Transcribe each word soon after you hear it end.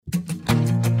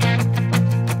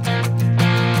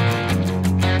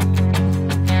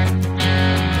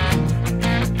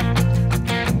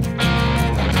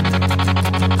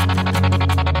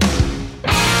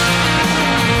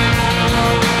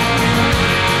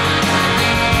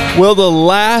Will the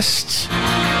last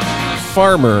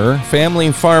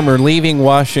family farmer leaving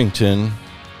Washington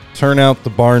turn out the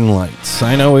barn lights?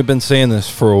 I know we've been saying this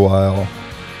for a while.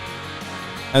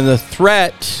 And the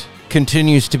threat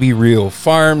continues to be real.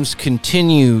 Farms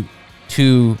continue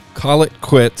to call it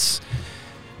quits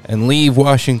and leave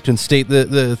Washington State.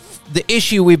 The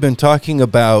issue we've been talking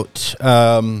about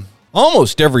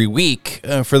almost every week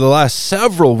for the last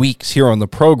several weeks here on the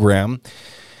program,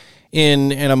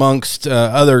 in and amongst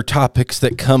other topics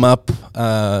that come up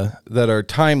that are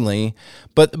timely.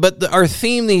 But our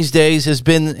theme these days has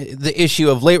been the issue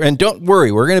of labor. And don't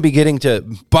worry, we're going to be getting to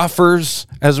buffers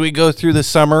as we go through the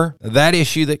summer, that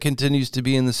issue that continues to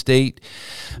be in the state,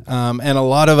 and a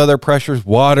lot of other pressures,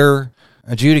 water,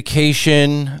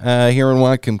 adjudication here in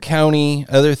Whatcom County,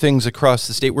 other things across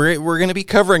the state. We're going to be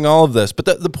covering all of this. But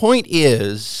the point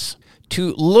is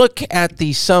to look at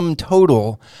the sum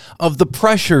total of the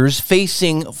pressures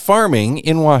facing farming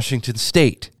in Washington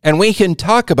State. And we can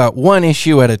talk about one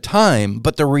issue at a time,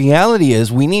 but the reality is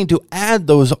we need to add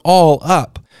those all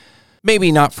up.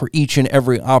 Maybe not for each and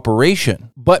every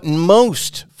operation, but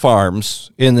most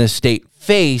farms in this state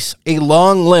face a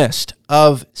long list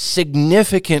of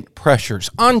significant pressures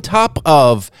on top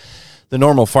of the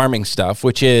normal farming stuff,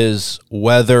 which is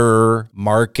weather,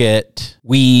 market,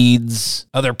 weeds,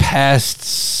 other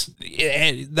pests,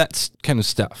 that kind of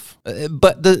stuff.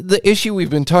 But the issue we've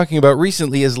been talking about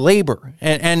recently is labor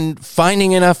and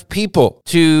finding enough people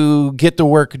to get the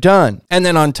work done. And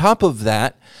then on top of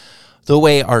that, the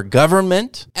way our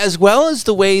government, as well as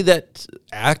the way that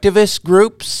activist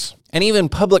groups and even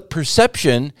public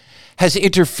perception has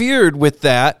interfered with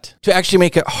that to actually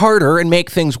make it harder and make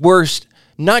things worse,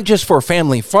 not just for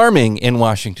family farming in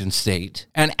Washington State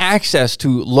and access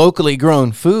to locally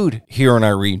grown food here in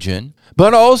our region,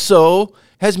 but also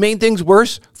has made things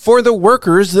worse for the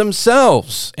workers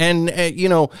themselves. And,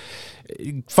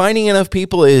 finding enough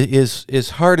people is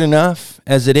hard enough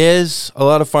as it is. A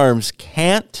lot of farms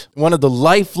can't. One of the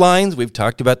lifelines, we've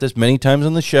talked about this many times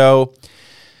on the show,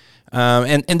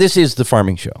 and this is the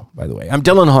Farming Show, by the way. I'm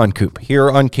Dillon Honcoop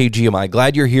here on KGMI.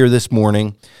 Glad you're here this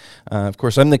morning. Of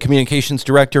course, I'm the communications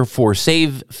director for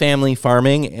Save Family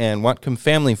Farming and Whatcom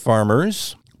Family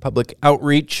Farmers, public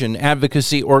outreach and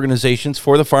advocacy organizations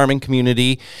for the farming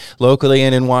community locally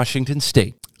and in Washington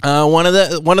State. One of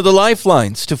the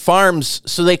lifelines to farms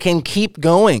so they can keep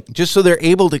going, just so they're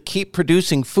able to keep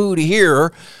producing food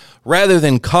here rather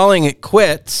than calling it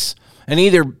quits and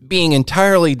either being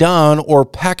entirely done or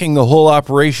packing the whole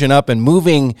operation up and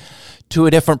moving to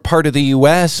a different part of the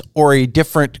U.S. or a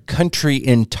different country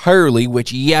entirely,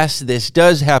 which, yes, this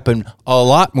does happen a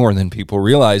lot more than people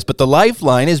realize. But the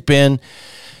lifeline has been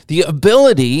the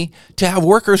ability to have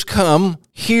workers come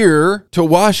here to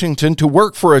Washington to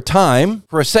work for a time,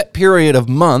 for a set period of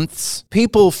months.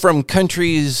 People from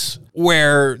countries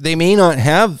where they may not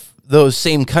have those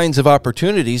same kinds of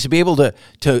opportunities to be able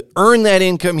to earn that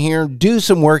income here, do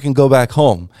some work, and go back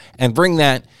home and bring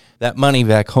that money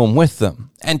back home with them.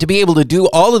 And to be able to do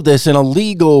all of this in a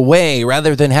legal way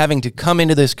rather than having to come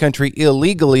into this country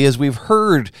illegally, as we've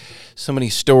heard so many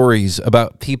stories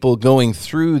about people going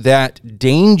through that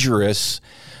dangerous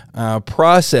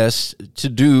process to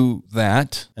do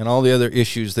that, and all the other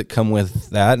issues that come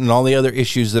with that, and all the other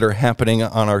issues that are happening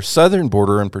on our southern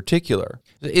border in particular.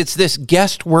 It's this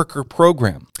guest worker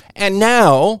program. And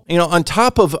now, on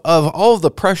top of all of the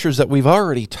pressures that we've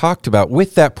already talked about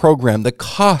with that program, the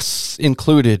costs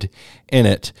included in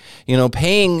it,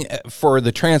 paying for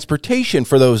the transportation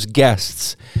for those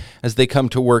guests as they come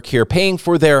to work here, paying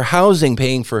for their housing,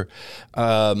 paying for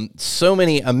so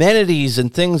many amenities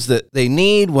and things that they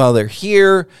need while they're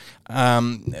here,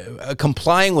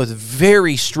 complying with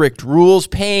very strict rules,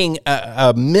 paying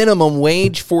a minimum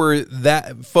wage for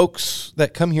that folks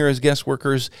that come here as guest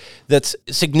workers that's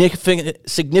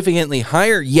significantly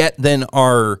higher yet than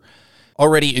our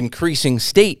already increasing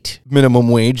state minimum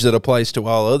wage that applies to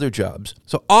all other jobs.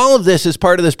 So all of this is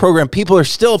part of this program.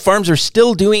 Farms are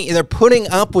still they're putting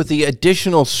up with the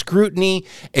additional scrutiny,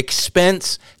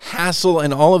 expense, hassle,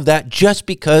 and all of that just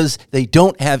because they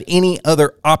don't have any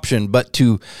other option but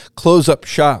to close up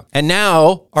shop. And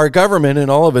now our government, in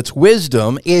all of its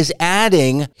wisdom, is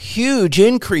adding huge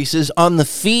increases on the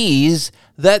fees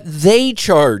that they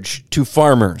charge to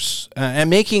farmers, and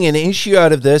making an issue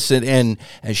out of this and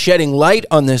shedding light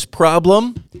on this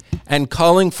problem and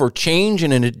calling for change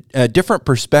and a different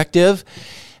perspective.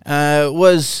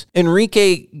 was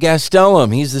Enrique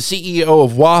Gastelum. He's the CEO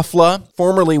of Wafla,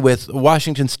 formerly with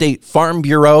Washington State Farm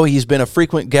Bureau. He's been a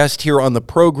frequent guest here on the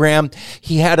program.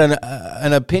 He had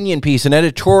an opinion piece, an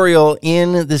editorial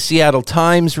in the Seattle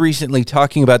Times recently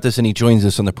talking about this, and he joins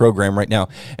us on the program right now.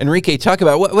 Enrique, talk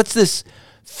about what's this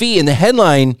fee? In the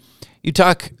headline, you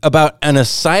talk about an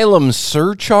asylum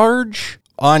surcharge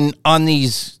on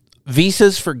these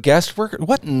visas for guest workers.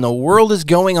 What in the world is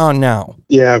going on now?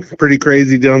 Yeah, pretty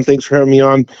crazy, Dillon. Thanks for having me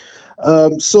on.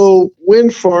 So when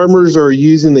farmers are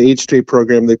using the H-2A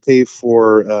program, they pay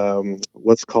for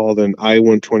what's called an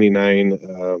I-129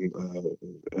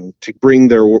 to bring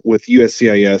with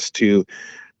USCIS to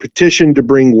petition to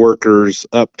bring workers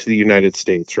up to the United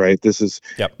States, right? This is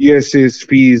USCIS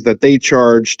fees that they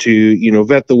charge to,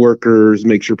 vet the workers,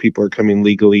 make sure people are coming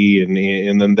legally,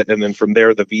 and then from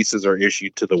there the visas are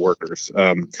issued to the workers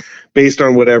based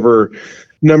on whatever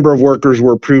number of workers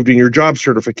were approved in your job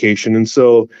certification. And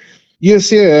so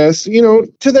USCIS,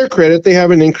 to their credit, they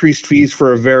haven't increased fees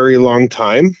for a very long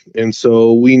time. And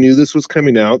so we knew this was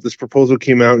coming out. This proposal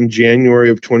came out in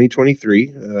January of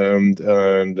 2023.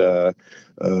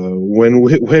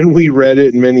 When we read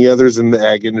it, and many others in the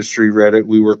ag industry read it,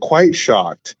 we were quite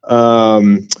shocked.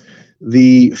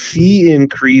 The fee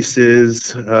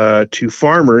increases to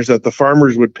farmers that the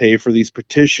farmers would pay for these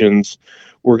petitions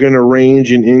were going to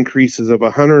range in increases of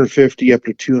 150 up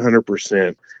to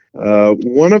 200%.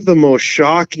 One of the most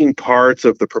shocking parts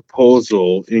of the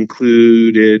proposal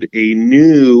included a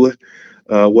new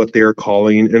what they're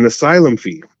calling an asylum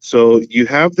fee. So you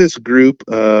have this group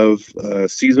of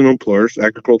seasonal employers,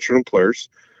 agricultural employers,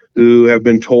 who have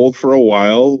been told for a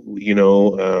while,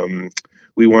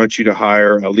 we want you to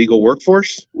hire a legal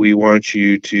workforce. We want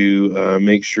you to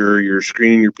make sure you're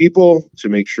screening your people to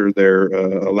make sure they're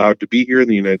allowed to be here in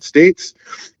the United States.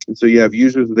 And so you have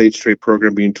users of the H-2A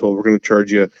program being told, we're going to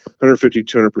charge you 150,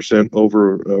 200%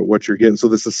 over what you're getting. So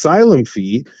this asylum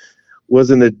fee was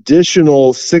an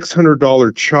additional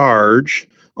 $600 charge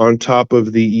on top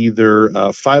of the either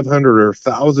 $500 or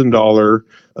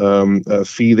 $1,000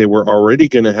 fee they were already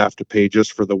going to have to pay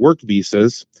just for the work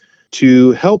visas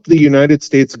to help the United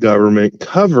States government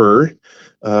cover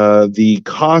the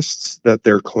costs that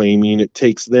they're claiming it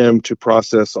takes them to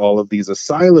process all of these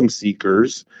asylum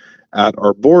seekers at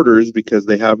our borders because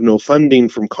they have no funding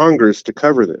from Congress to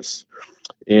cover this.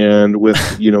 And with,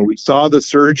 we saw the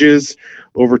surges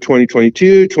over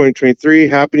 2022, 2023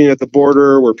 happening at the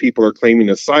border where people are claiming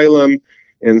asylum.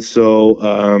 And so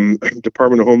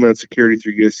Department of Homeland Security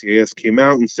through USCIS came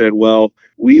out and said, well,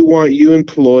 we want you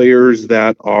employers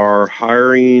that are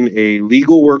hiring a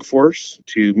legal workforce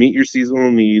to meet your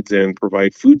seasonal needs and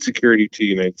provide food security to the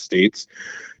United States.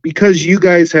 Because you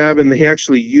guys have, and they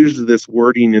actually used this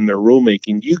wording in their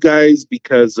rulemaking, you guys,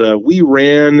 because we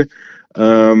ran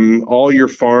all your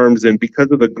farms, and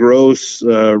because of the gross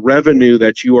revenue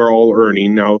that you are all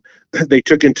earning. Now, they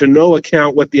took into no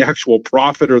account what the actual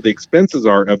profit or the expenses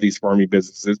are of these farming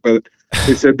businesses, but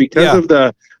they said because of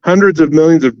the hundreds of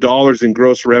millions of dollars in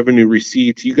gross revenue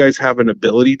receipts, you guys have an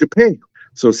ability to pay.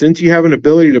 So since you have an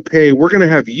ability to pay, we're going to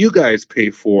have you guys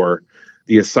pay for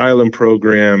the asylum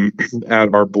program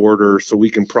at our border so we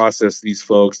can process these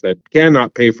folks that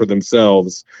cannot pay for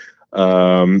themselves.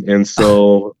 And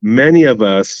so many of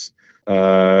us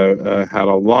had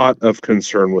a lot of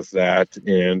concern with that.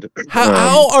 And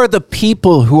how are the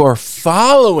people who are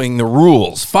following the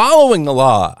rules, following the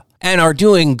law, and are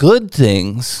doing good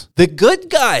things, the good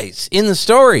guys in the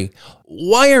story?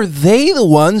 Why are they the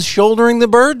ones shouldering the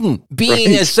burden,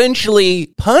 being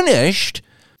essentially punished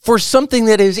for something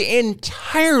that is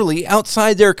entirely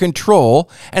outside their control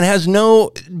and has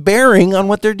no bearing on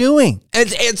what they're doing?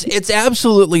 It's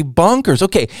absolutely bonkers.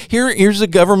 Okay, here's a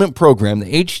government program,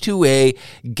 the H-2A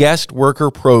guest worker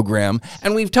program,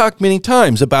 and we've talked many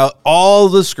times about all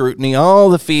the scrutiny, all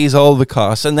the fees, all the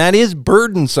costs, and that is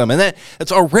burdensome, and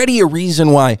that's already a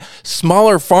reason why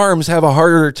smaller farms have a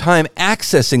harder time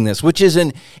accessing this, which is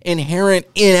an inherent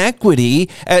inequity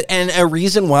and a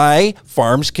reason why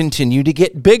farms continue to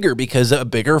get bigger, because a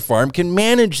bigger farm can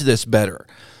manage this better.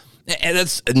 And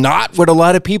that's not what a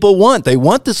lot of people want. They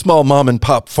want the small mom and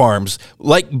pop farms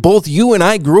like both you and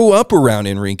I grew up around,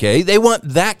 Enrique. They want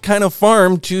that kind of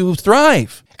farm to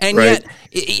thrive. And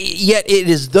yet it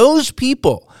is those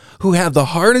people who have the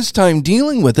hardest time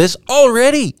dealing with this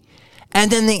already.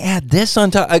 And then they add this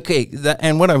on top. Okay,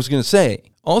 and what I was going to say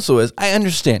also is, I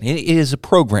understand it is a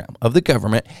program of the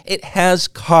government. It has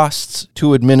costs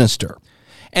to administer.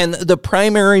 And the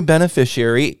primary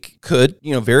beneficiary could,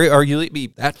 very arguably be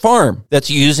that farm that's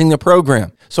using the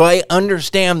program. So I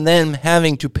understand them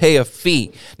having to pay a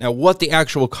fee. Now, what the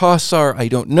actual costs are, I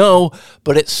don't know,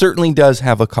 but it certainly does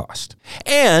have a cost.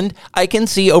 And I can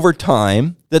see over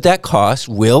time that cost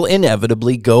will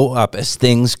inevitably go up as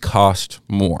things cost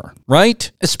more,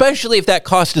 right? Especially if that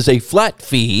cost is a flat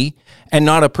fee and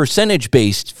not a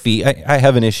percentage-based fee. I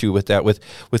have an issue with that,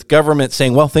 with government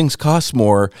saying, well, things cost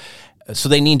more, so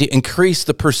they need to increase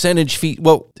the percentage fee.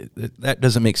 Well, that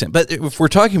doesn't make sense. But if we're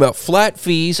talking about flat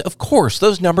fees, of course,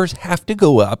 those numbers have to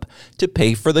go up to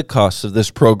pay for the costs of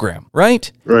this program, right?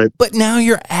 Right. But now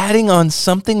you're adding on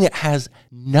something that has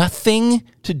nothing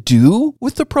to do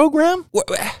with the program?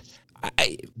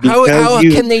 How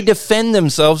can they defend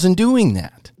themselves in doing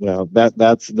that? Well,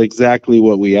 that's exactly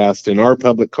what we asked in our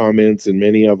public comments, and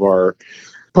many of our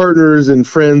partners and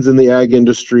friends in the ag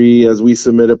industry, as we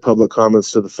submitted public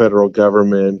comments to the federal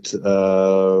government,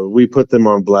 we put them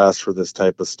on blast for this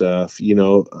type of stuff.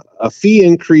 A fee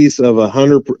increase of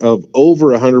over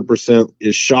 100%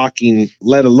 is shocking,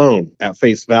 let alone at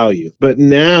face value. But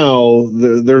now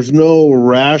there's no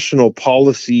rational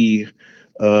policy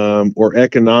or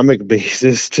economic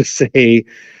basis to say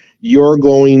you're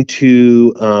going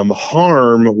to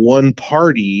harm one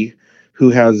party who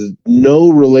has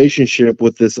no relationship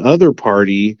with this other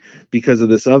party because of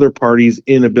this other party's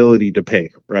inability to pay,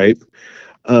 right?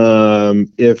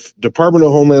 If Department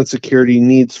of Homeland Security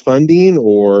needs funding,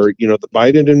 or, the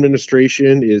Biden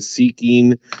administration is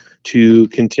seeking to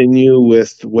continue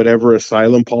with whatever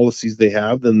asylum policies they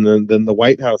have, then the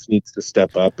White House needs to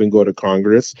step up and go to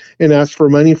Congress and ask for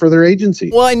money for their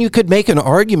agency. Well, and you could make an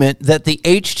argument that the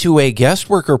H-2A guest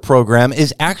worker program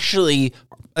is actually,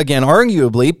 again,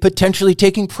 arguably, potentially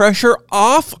taking pressure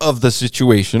off of the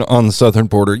situation on the southern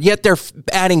border, yet they're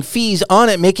adding fees on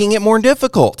it, making it more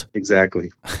difficult.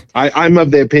 Exactly. I'm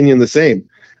of the opinion the same.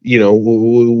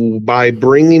 By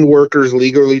bringing workers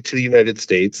legally to the United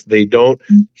States, they don't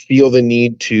feel the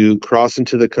need to cross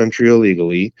into the country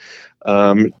illegally,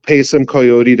 pay some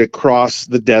coyote to cross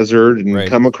the desert and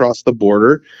come across the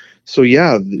border. So,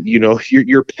 yeah,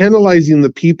 you're penalizing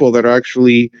the people that are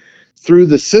actually, through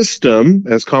the system,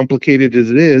 as complicated as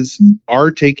it is,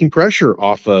 are taking pressure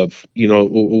off of,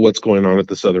 what's going on at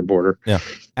the southern border. Yeah,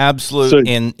 absolute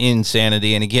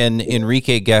insanity. And again,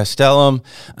 Enrique Gastelum,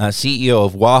 CEO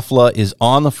of Wafla, is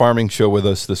on the Farming Show with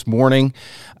us this morning,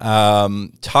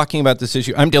 talking about this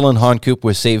issue. I'm Dillon Honcoop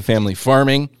with Save Family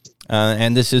Farming,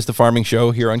 and this is the Farming Show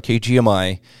here on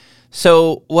KGMI.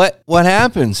 So what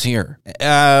happens here?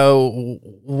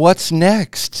 What's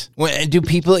next?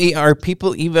 Are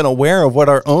people even aware of what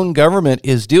our own government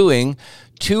is doing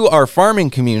to our farming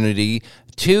community,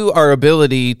 to our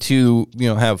ability to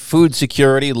have food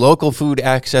security, local food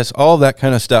access, all that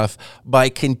kind of stuff, by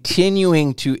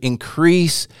continuing to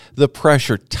increase the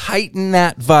pressure, tighten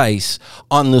that vice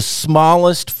on the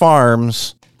smallest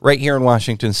farms right here in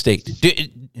Washington State?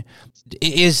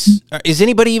 Is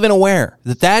anybody even aware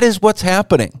that is what's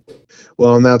happening?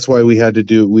 Well, and that's why we had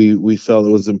to we felt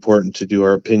it was important to do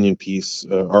our opinion piece,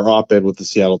 our op-ed with the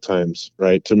Seattle Times,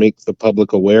 right? To make the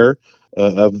public aware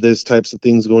of this types of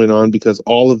things going on, because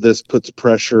all of this puts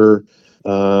pressure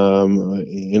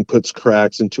and puts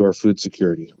cracks into our food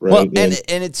security, right? Well,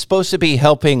 and it's supposed to be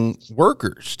helping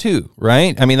workers too,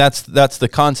 right? I mean, that's the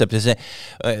concept, is that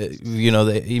you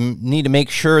need to make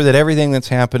sure that everything that's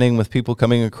happening with people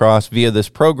coming across via this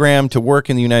program to work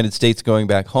in the United States going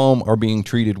back home are being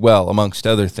treated well, amongst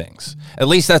other things. At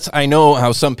least I know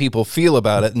how some people feel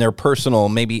about it and their personal,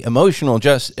 maybe emotional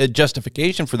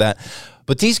justification for that.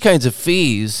 But these kinds of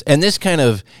fees and this kind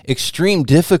of extreme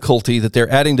difficulty that they're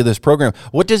adding to this program,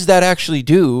 what does that actually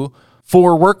do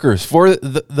for workers, for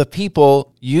the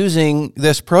people using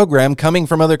this program, coming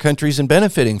from other countries and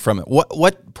benefiting from it?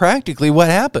 What practically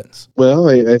happens? Well,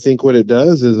 I think what it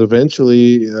does is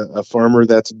eventually a farmer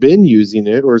that's been using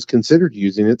it or is considered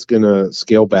using it's going to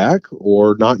scale back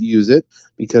or not use it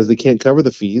because they can't cover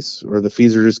the fees, or the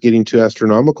fees are just getting too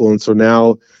astronomical. And so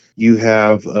now you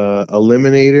have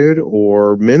eliminated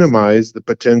or minimized the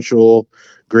potential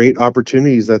great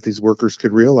opportunities that these workers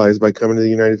could realize by coming to the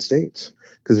United States.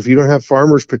 Because if you don't have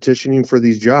farmers petitioning for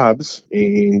these jobs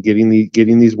and getting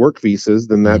these work visas,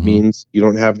 then that means you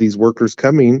don't have these workers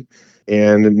coming,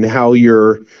 and now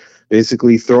you're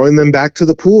basically throwing them back to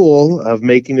the pool of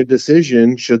making a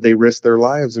decision should they risk their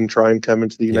lives and try and come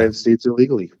into the United States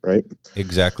illegally, right?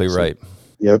 Exactly right.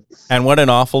 Yep. And what an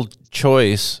awful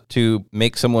choice to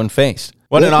make someone face.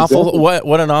 What an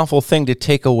awful thing to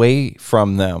take away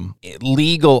from them.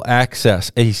 Legal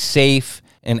access, a safe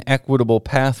and equitable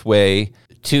pathway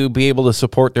to be able to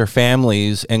support their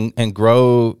families and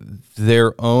grow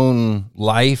their own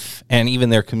life and even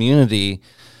their community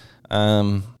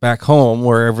back home,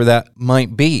 wherever that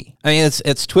might be. I mean,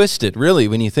 it's twisted, really,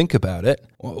 when you think about it.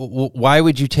 Why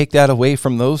would you take that away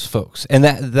from those folks? And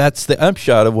that's the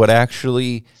upshot of what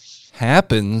actually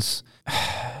happens.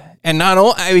 And not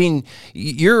only, I mean,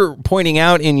 you're pointing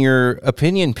out in your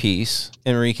opinion piece,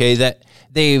 Enrique, that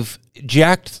they've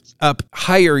jacked up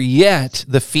higher yet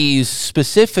the fees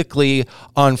specifically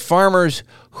on farmers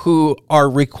who are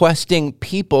requesting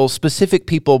specific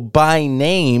people by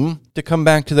name to come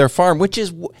back to their farm, which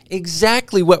is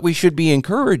exactly what we should be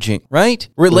encouraging, right?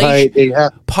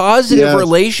 Positive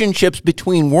relationships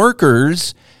between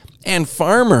workers and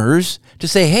farmers to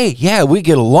say, hey, yeah, we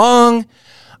get along.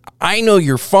 I know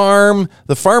your farm.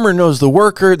 The farmer knows the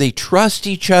worker. They trust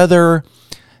each other.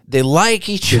 They like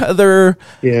each other.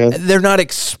 Yeah. They're not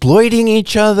exploiting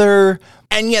each other.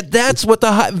 And yet that's what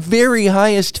the very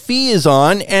highest fee is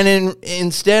on. And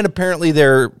instead, apparently,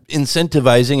 they're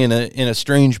incentivizing in a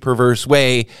strange, perverse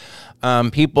way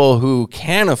people who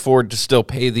can afford to still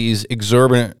pay these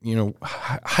exorbitant,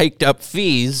 hiked up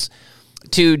fees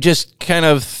to just kind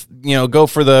of, go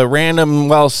for the random,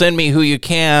 well, send me who you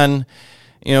can,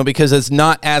 because it's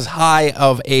not as high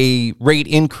of a rate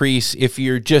increase if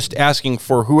you're just asking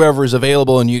for whoever's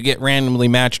available and you get randomly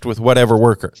matched with whatever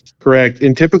worker. Correct.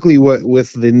 And typically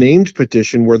with the named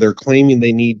petition where they're claiming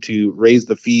they need to raise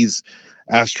the fees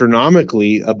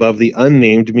astronomically above the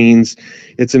unnamed means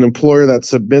it's an employer that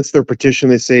submits their petition.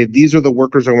 They say, these are the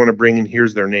workers I want to bring in.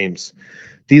 Here's their names.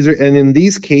 And in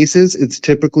these cases, it's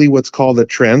typically what's called a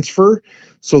transfer.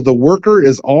 So the worker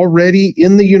is already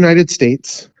in the United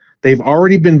States. They've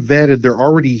already been vetted. They're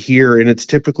already here, and it's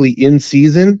typically in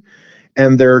season,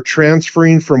 and they're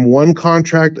transferring from one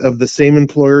contract of the same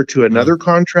employer to another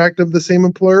contract of the same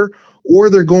employer, or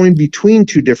they're going between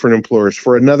two different employers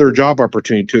for another job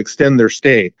opportunity to extend their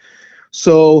stay.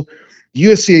 So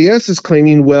USCIS is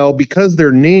claiming, well, because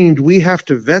they're named, we have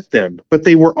to vet them, but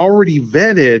they were already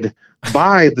vetted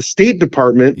by the State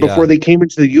Department before they came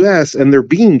into the U.S., and they're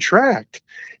being tracked.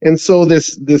 And so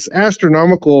this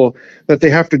astronomical that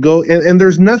they have to go, and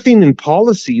there's nothing in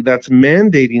policy that's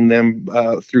mandating them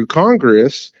through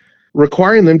Congress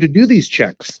requiring them to do these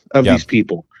checks of these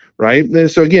people, right? And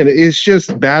so again, it's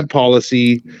just bad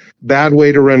policy, bad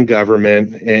way to run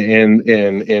government,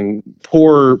 and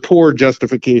poor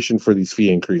justification for these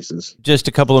fee increases. Just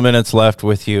a couple of minutes left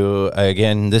with you.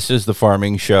 Again, this is The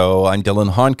Farming Show. I'm Dillon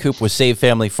Honcoop with Save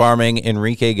Family Farming.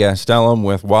 Enrique Gastelum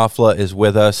with Wafla is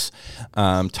with us,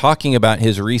 talking about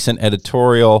his recent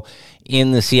editorial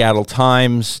in the Seattle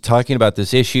Times, talking about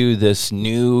this issue, this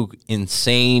new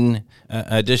insane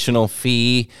additional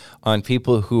fee on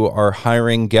people who are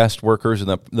hiring guest workers,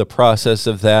 and the process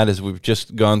of that, as we've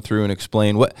just gone through and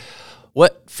explained.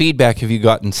 What feedback have you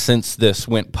gotten since this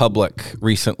went public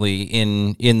recently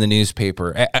in the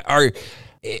newspaper?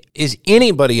 Is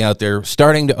anybody out there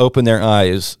starting to open their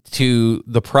eyes to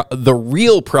the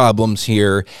real problems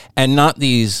here, and not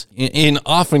these, in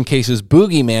often cases,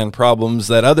 boogeyman problems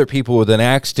that other people with an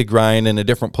axe to grind and a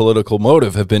different political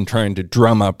motive have been trying to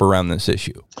drum up around this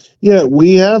issue? Yeah,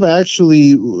 we have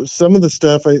actually some of the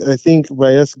stuff. I think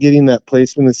by us getting that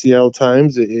placement in the Seattle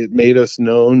Times, it made us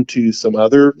known to some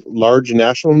other large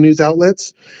national news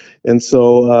outlets. And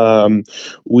so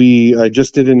I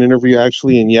just did an interview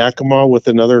actually in Yakima with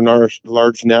another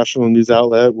large national news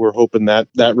outlet. We're hoping that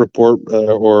report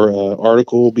or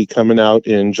article will be coming out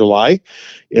in July.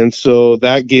 And so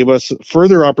that gave us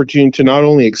further opportunity to not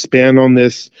only expand on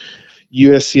this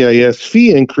USCIS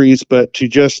fee increase, but to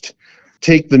just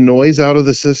take the noise out of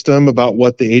the system about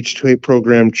what the H-2A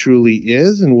program truly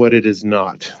is and what it is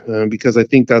not, because I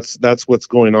think that's what's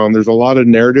going on. There's a lot of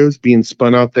narratives being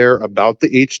spun out there about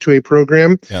the H-2A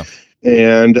program. Yeah.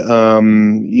 And,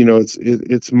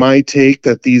 it's my take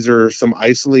that these are some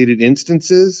isolated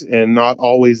instances and not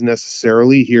always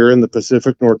necessarily here in the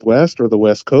Pacific Northwest or the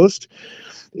West Coast.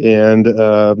 And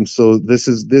so this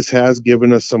has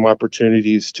given us some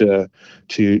opportunities to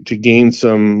gain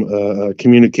some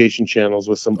communication channels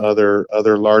with some other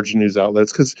large news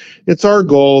outlets, because it's our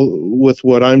goal with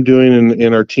what I'm doing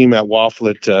in our team at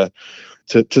Wafla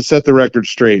to set the record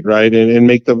straight, right, and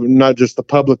make not just the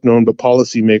public known, but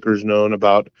policymakers known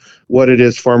about what it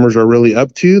is farmers are really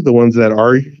up to, the ones that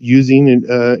are using and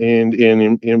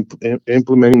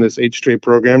implementing this H-2A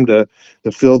program to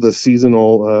fill the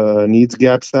seasonal needs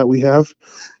gaps that we have.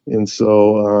 And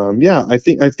so, I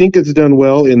think it's done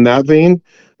well in that vein.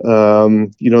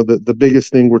 The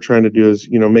biggest thing we're trying to do is,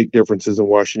 make differences in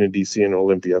Washington, D.C. and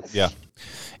Olympia. Yeah.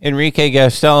 Enrique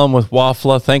Gastelum with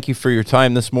Wafla, thank you for your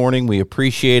time this morning. We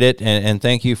appreciate it, and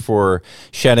thank you for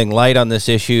shedding light on this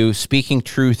issue, speaking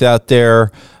truth out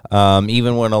there,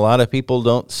 even when a lot of people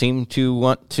don't seem to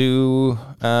want to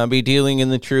be dealing in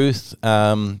the truth.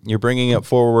 You're bringing it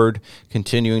forward,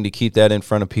 continuing to keep that in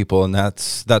front of people, and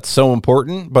that's so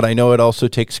important, but I know it also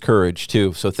takes courage,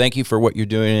 too. So thank you for what you're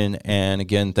doing, and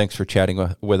again, thanks for chatting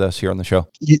with us here on the show.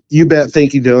 You bet.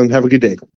 Thank you, Dillon. Have a good day.